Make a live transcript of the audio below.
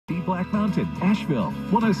Black Mountain, Asheville,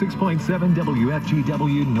 106.7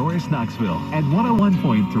 WFGW Norris Knoxville, and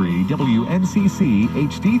 101.3 WNCC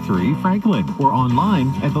HD3 Franklin, or online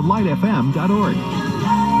at thelightfm.org.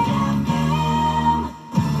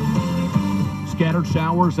 Scattered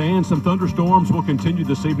showers and some thunderstorms will continue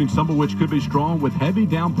this evening, some of which could be strong with heavy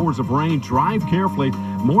downpours of rain. Drive carefully.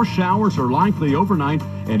 More showers are likely overnight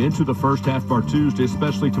and into the first half of our Tuesday,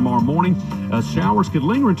 especially tomorrow morning. Showers could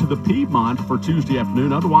linger into the Piedmont for Tuesday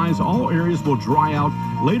afternoon. Otherwise, all areas will dry out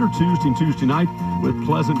later Tuesday and Tuesday night, with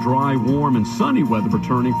pleasant, dry, warm, and sunny weather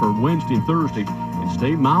returning for Wednesday and Thursday. And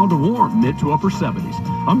stay mild to warm, mid to upper 70s.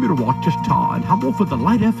 I'm Meteorologist Todd Hubble for the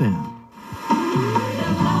Light FM.